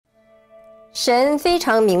神非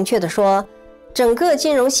常明确地说，整个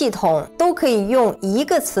金融系统都可以用一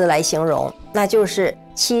个词来形容，那就是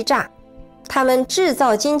欺诈。他们制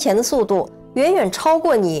造金钱的速度远远超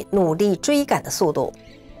过你努力追赶的速度。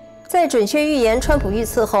在准确预言川普遇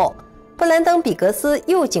刺后，布兰登·比格斯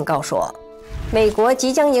又警告说，美国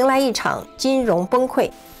即将迎来一场金融崩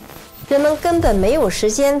溃，人们根本没有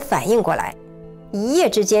时间反应过来，一夜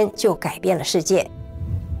之间就改变了世界。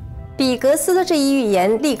比格斯的这一预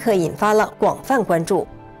言立刻引发了广泛关注。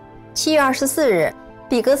7月24日，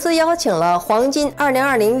比格斯邀请了黄金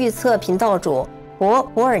2020预测频道主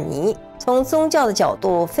博尔尼，从宗教的角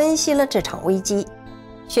度分析了这场危机，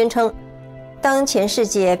宣称当前世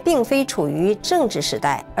界并非处于政治时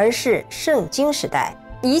代，而是圣经时代，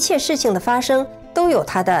一切事情的发生都有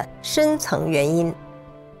它的深层原因。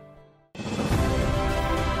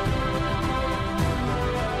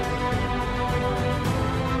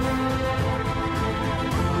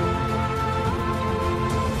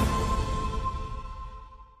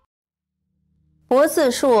博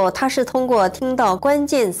自述，他是通过听到关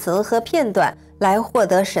键词和片段来获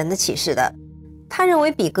得神的启示的。他认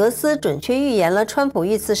为比格斯准确预言了川普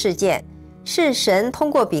遇刺事件，是神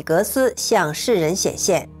通过比格斯向世人显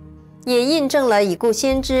现，也印证了已故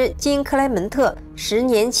先知金·克莱门特10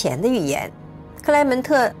年前的预言。克莱门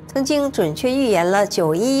特曾经准确预言了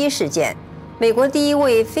911事件，美国第一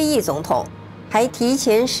位非裔总统，还提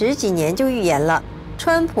前10几年就预言了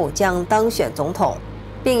川普将当选总统，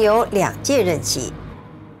并有2届任期。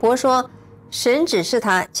博说，神指示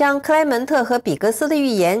他将克莱门特和比格斯的预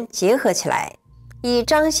言结合起来，以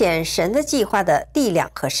彰显神的计划的力量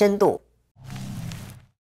和深度。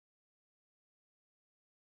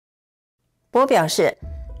博表示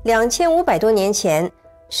，2500多年前，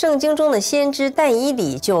圣经中的先知但以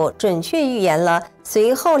理就准确预言了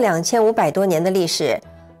随后2500多年的历史，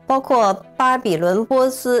包括巴比伦、波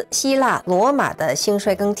斯、希腊、罗马的兴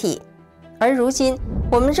衰更替。而如今，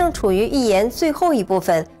我们正处于预言最后一部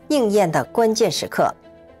分应验的关键时刻。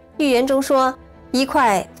预言中说，一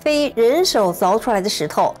块非人手凿出来的石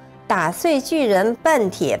头打碎巨人半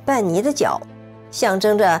铁半泥的脚，象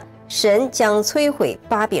征着神将摧毁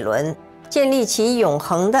巴比伦，建立起永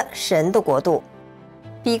恒的神的国度。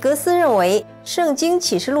比格斯认为，圣经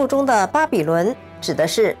启示录中的巴比伦指的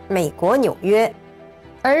是美国纽约，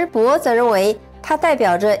而博则认为它代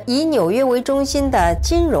表着以纽约为中心的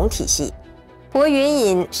金融体系。博援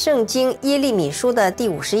引圣经耶利米书的第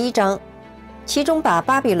51章，其中把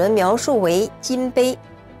巴比伦描述为金杯。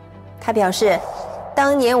他表示，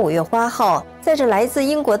当年5月8号，载着来自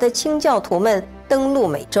英国的清教徒们登陆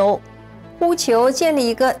美洲，呼求建立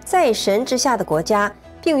一个在神之下的国家，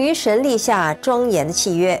并与神立下庄严的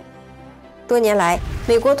契约。多年来，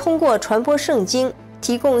美国通过传播圣经，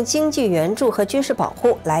提供经济援助和军事保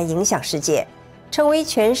护来影响世界，成为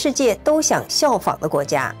全世界都想效仿的国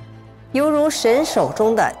家，犹如神手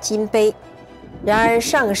中的金杯。然而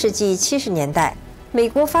上个世纪70年代，美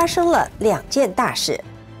国发生了2件大事，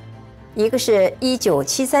一个是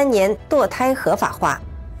1973年堕胎合法化，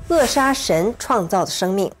扼杀神创造的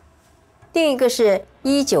生命；另一个是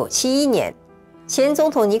1971年，前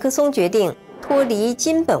总统尼克松决定脱离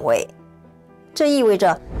金本位，这意味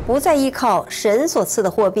着不再依靠神所赐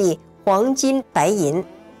的货币黄金、白银，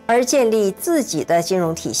而建立自己的金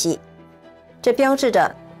融体系。这标志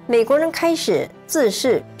着美国人开始自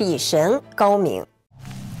视比神高明。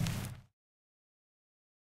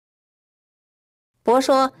博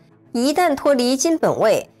说，一旦脱离金本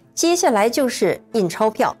位，接下来就是印钞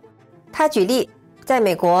票。他举例，在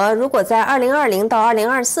美国，如果在2020到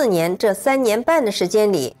2024年这3年半的时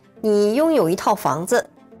间里，你拥有一套房子，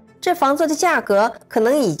这房子的价格可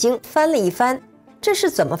能已经翻了一番。这是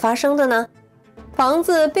怎么发生的呢？房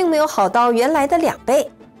子并没有好到原来的2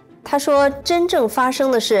倍。他说，真正发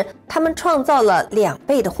生的是他们创造了2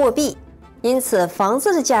倍的货币，因此房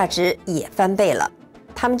子的价值也翻倍了。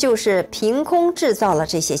他们就是凭空制造了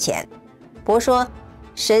这些钱。博说，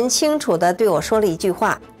神清楚地对我说了一句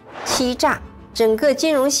话：欺诈。整个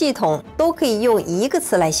金融系统都可以用一个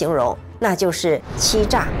词来形容，那就是欺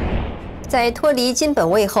诈。在脱离金本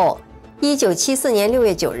位后，1974年6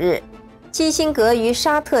月9日，基辛格与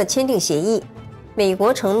沙特签订协议，美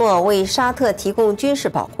国承诺为沙特提供军事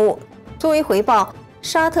保护，作为回报，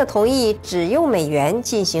沙特同意只用美元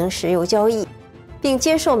进行石油交易，并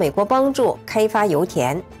接受美国帮助开发油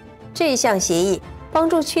田。这项协议帮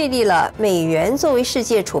助确立了美元作为世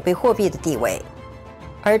界储备货币的地位。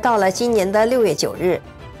而到了今年的6月9日，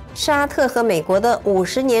沙特和美国的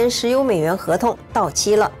50年石油美元合同到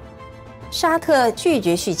期了，沙特拒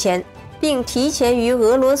绝续签，并提前与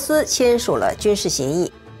俄罗斯签署了军事协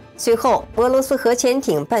议。随后，俄罗斯核潜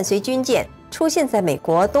艇伴随军舰出现在美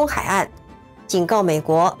国东海岸，警告美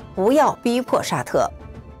国不要逼迫沙特。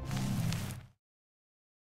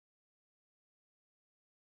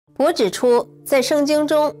我指出，在圣经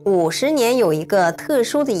中50年有一个特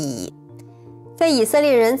殊的意义。在以色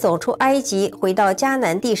列人走出埃及回到迦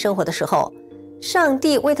南地生活的时候，上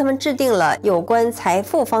帝为他们制定了有关财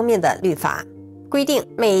富方面的律法，规定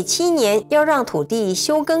每7年要让土地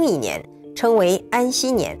休耕1年，称为安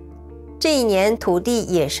息年。这一年土地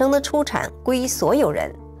野生的出产归所有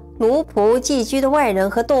人，奴仆寄居的外人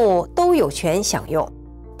和动物都有权享用，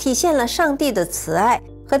体现了上帝的慈爱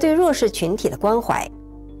和对弱势群体的关怀。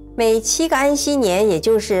每7个安息年，也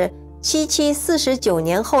就是7749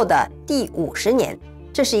年后的第50年，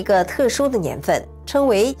这是一个特殊的年份，称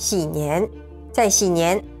为喜年。在喜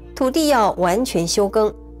年，土地要完全休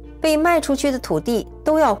耕，被卖出去的土地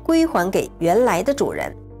都要归还给原来的主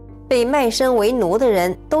人，被卖身为奴的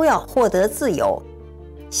人都要获得自由。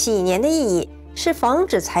喜年的意义是防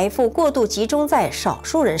止财富过度集中在少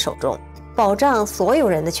数人手中，保障所有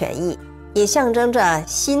人的权益，也象征着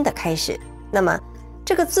新的开始。那么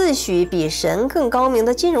这个自诩比神更高明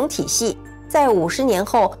的金融体系，在50年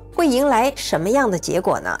后会迎来什么样的结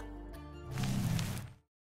果呢？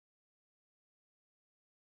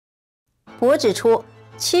我指出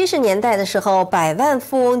，70年代的时候，100万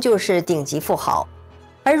富翁就是顶级富豪，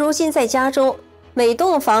而如今在加州，每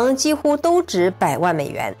栋房几乎都值100万美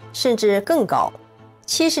元，甚至更高。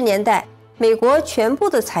70年代，美国全部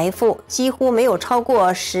的财富几乎没有超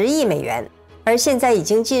过10亿美元，而现在已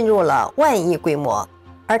经进入了万亿规模，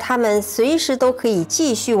而他们随时都可以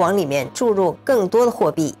继续往里面注入更多的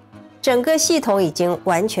货币，整个系统已经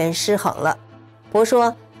完全失衡了。博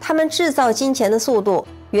说，他们制造金钱的速度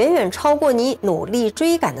远远超过你努力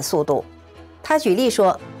追赶的速度。他举例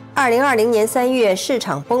说，2020年3月市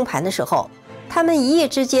场崩盘的时候，他们一夜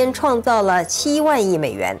之间创造了7万亿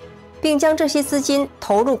美元，并将这些资金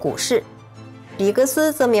投入股市。比格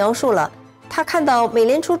斯则描述了他看到美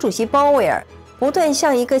联储主席鲍威尔不断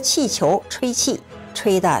向一个气球吹气，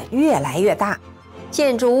吹得越来越大，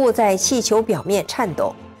建筑物在气球表面颤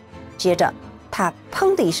抖，接着它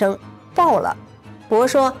砰的一声爆了。博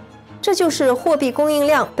说，这就是货币供应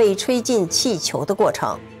量被吹进气球的过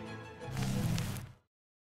程。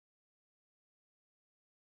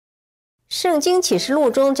圣经启示录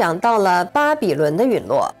中讲到了巴比伦的陨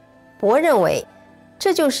落，博认为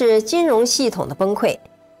这就是金融系统的崩溃，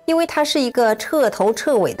因为它是一个彻头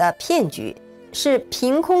彻尾的骗局，是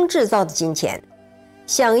凭空制造的金钱，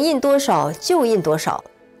想印多少就印多少。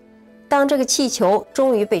当这个气球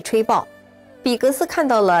终于被吹爆，比格斯看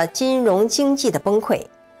到了金融经济的崩溃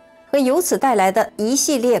和由此带来的一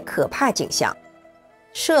系列可怕景象。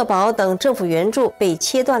社保等政府援助被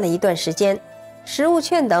切断了一段时间，食物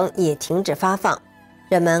券等也停止发放，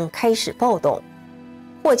人们开始暴动，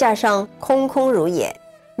货架上空空如也，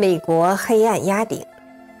美国黑暗压顶。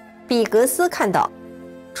比格斯看到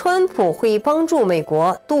川普会帮助美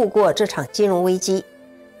国度过这场金融危机。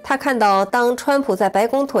他看到当川普在白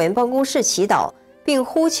宫椭圆办公室祈祷并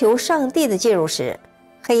呼求上帝的介入时，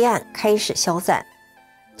黑暗开始消散，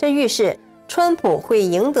这预示川普会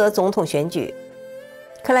赢得总统选举。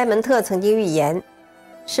克莱门特曾经预言，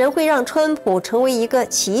神会让川普成为一个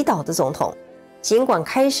祈祷的总统，尽管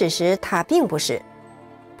开始时他并不是。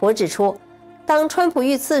我指出，当川普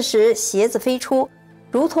遇刺时，鞋子飞出，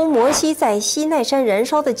如同摩西在西奈山燃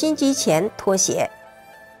烧的荆棘前脱鞋，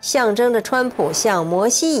象征着川普像摩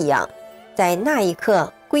西一样，在那一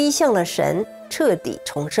刻归向了神，彻底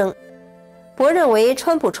重生。博认为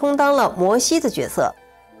川普充当了摩西的角色，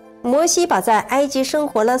摩西把在埃及生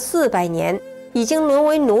活了400年，已经沦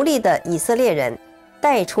为奴隶的以色列人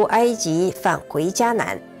带出埃及，返回迦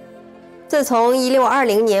南。自从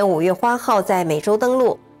1620年5月8号在美洲登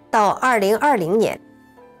陆到2020年，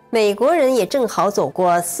美国人也正好走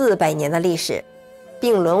过400年的历史，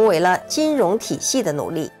并沦为了金融体系的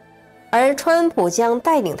奴隶，而川普将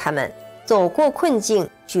带领他们走过困境，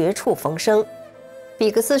绝处逢生。比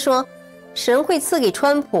格斯说，神会赐给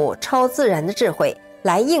川普超自然的智慧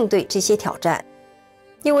来应对这些挑战，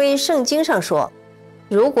因为圣经上说，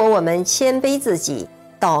如果我们谦卑自己，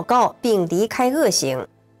祷告并离开恶行，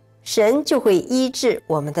神就会医治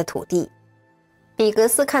我们的土地。比格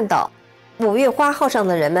斯看到5月8号上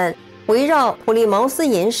的人们围绕普利茅斯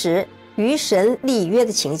岩石与神立约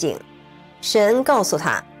的情景，神告诉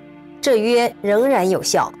他，这约仍然有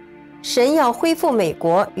效，神要恢复美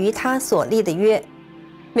国与他所立的约，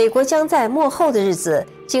美国将在末后的日子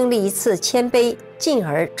经历一次谦卑，进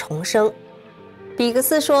而重生。比格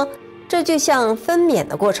斯说，这就像分娩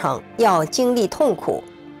的过程，要经历痛苦。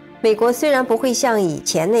美国虽然不会像以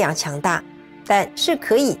前那样强大，但是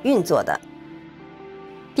可以运作的。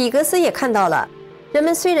比格斯也看到了人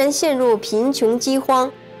们虽然陷入贫穷饥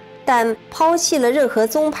荒，但抛弃了任何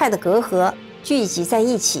宗派的隔阂，聚集在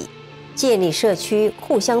一起，建立社区，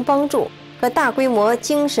互相帮助和大规模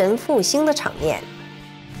精神复兴的场面。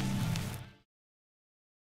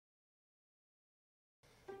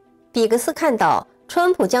比格斯看到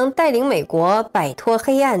川普将带领美国摆脱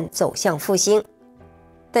黑暗，走向复兴，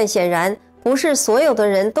但显然不是所有的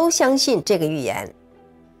人都相信这个预言。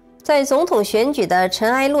在总统选举的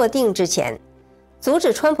尘埃落定之前，阻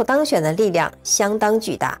止川普当选的力量相当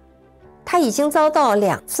巨大。他已经遭到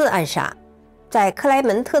2次暗杀。在克莱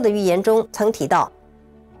门特的预言中曾提到，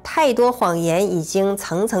太多谎言已经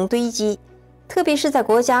层层堆积，特别是在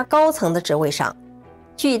国家高层的职位上，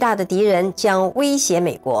巨大的敌人将威胁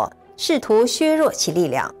美国，试图削弱其力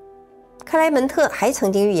量。克莱门特还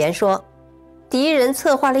曾经预言说，敌人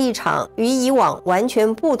策划了一场与以往完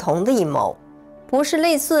全不同的阴谋，不是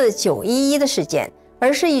类似911的事件，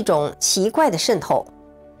而是一种奇怪的渗透。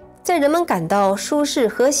在人们感到舒适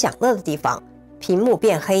和享乐的地方，屏幕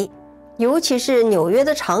变黑，尤其是纽约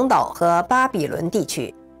的长岛和巴比伦地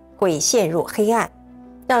区会陷入黑暗，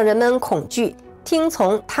让人们恐惧，听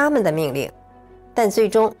从他们的命令。但最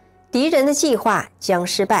终敌人的计划将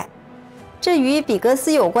失败，这与比格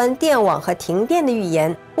斯有关电网和停电的预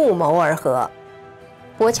言不谋而合。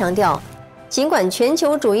博强调，尽管全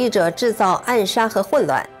球主义者制造暗杀和混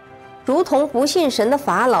乱，如同不信神的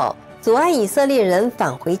法老阻碍以色列人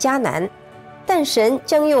返回迦南，但神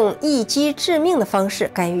将用一击致命的方式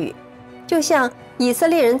干预，就像以色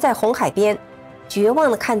列人在红海边绝望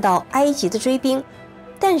地看到埃及的追兵，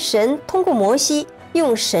但神通过摩西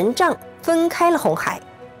用神杖分开了红海，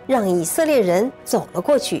让以色列人走了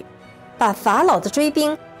过去，把法老的追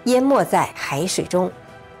兵淹没在海水中，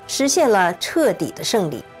实现了彻底的胜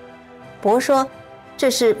利。博说，这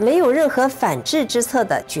是没有任何反制之策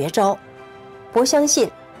的绝招。博相信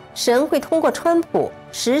神会通过川普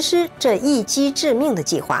实施这一击致命的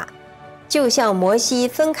计划，就像摩西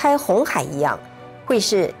分开红海一样，会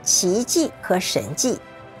是奇迹和神迹。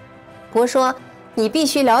博说，你必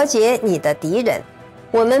须了解你的敌人，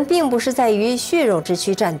我们并不是在与血肉之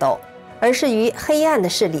躯战斗，而是与黑暗的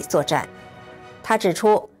势力作战。他指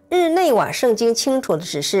出，日内瓦圣经清楚地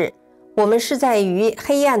指示，我们是在与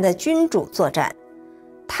黑暗的君主作战，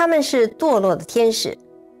他们是堕落的天使，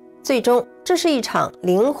最终这是一场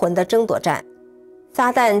灵魂的争夺战，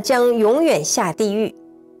撒旦将永远下地狱。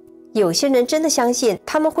有些人真的相信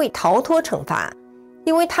他们会逃脱惩罚，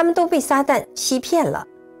因为他们都被撒旦欺骗了。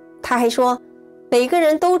他还说，每个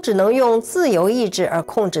人都只能用自由意志而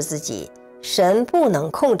控制自己，神不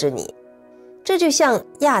能控制你。这就像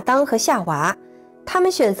亚当和夏娃，他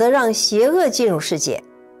们选择让邪恶进入世界。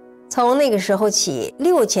从那个时候起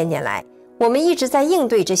，6000年来，我们一直在应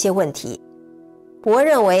对这些问题。博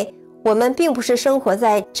认为，我们并不是生活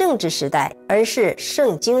在政治时代，而是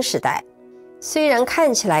圣经时代。虽然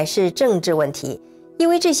看起来是政治问题，因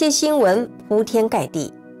为这些新闻铺天盖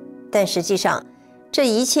地，但实际上这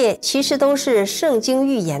一切其实都是圣经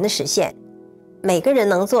预言的实现。每个人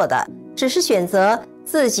能做的只是选择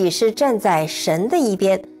自己是站在神的一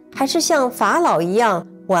边，还是像法老一样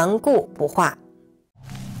顽固不化。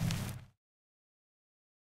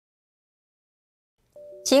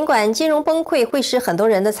尽管金融崩溃会使很多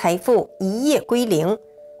人的财富一夜归零，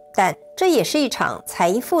但这也是一场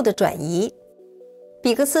财富的转移。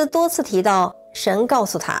比格斯多次提到，神告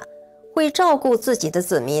诉他会照顾自己的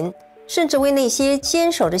子民，甚至为那些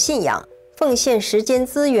坚守着信仰、奉献时间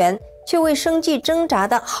资源却为生计挣扎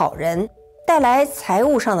的好人带来财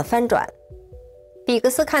务上的翻转。比格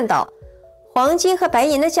斯看到黄金和白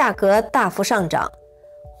银的价格大幅上涨，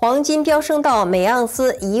黄金飙升到每盎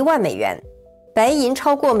司1万美元，白银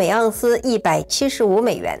超过每盎司175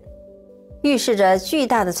美元，预示着巨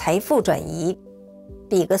大的财富转移。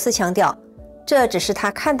比格斯强调，这只是他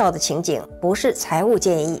看到的情景，不是财务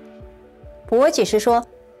建议。博解释说，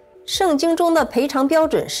圣经中的赔偿标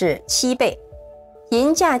准是7倍，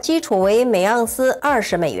银价基础为每盎司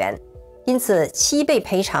20美元，因此7倍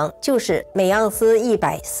赔偿就是每盎司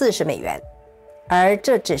140美元，而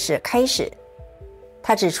这只是开始。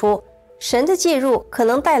他指出，神的介入可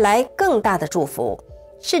能带来更大的祝福，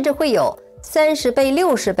甚至会有30倍、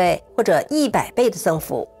60倍或者100倍的增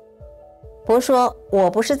幅。博说，我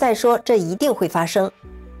不是在说这一定会发生，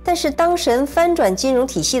但是当神翻转金融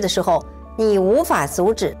体系的时候，你无法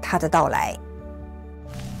阻止它的到来。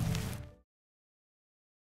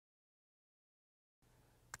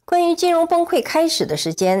关于金融崩溃开始的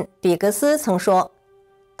时间，比格斯曾说，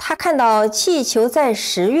他看到气球在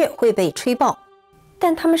10月会被吹爆，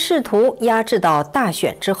但他们试图压制到大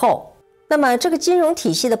选之后。那么这个金融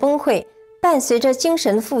体系的崩溃伴随着精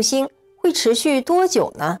神的复兴会持续多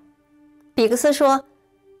久呢？比格斯说，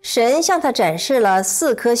神向他展示了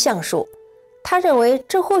4棵橡树，他认为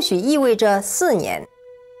这或许意味着4年。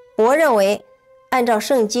我认为，按照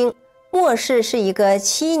圣经，末世是一个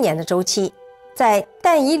7年的周期。在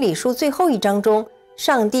但以理书最后一章中，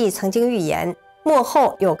上帝曾经预言末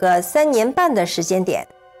后有个3年半的时间点。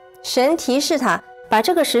神提示他把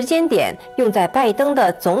这个时间点用在拜登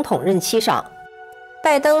的总统任期上。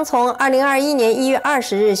拜登从2021年1月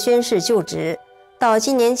20日宣誓就职，到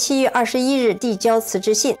今年7月21日递交辞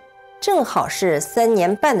职信，正好是3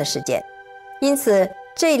年半的时间。因此，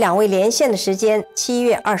这2位连线的时间7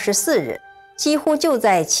月24日，几乎就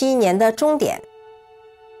在7年的终点。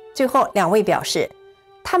最后2位表示，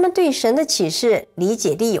他们对神的启示理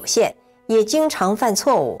解力有限，也经常犯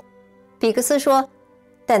错误。比格斯说，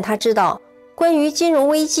但他知道关于金融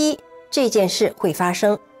危机这件事会发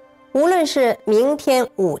生，无论是明天、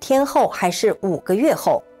5天后还是5个月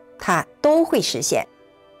后，它都会实现。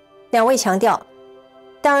2位强调，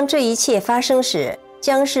当这一切发生时，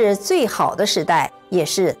将是最好的时代，也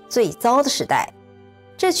是最糟的时代。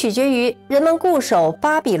这取决于人们固守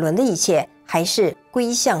巴比伦的一切，还是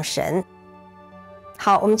归向神。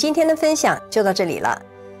好，我们今天的分享就到这里了，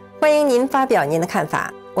欢迎您发表您的看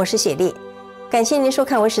法。我是雪莉，感谢您收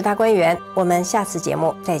看文史大观园，我们下次节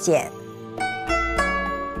目再见。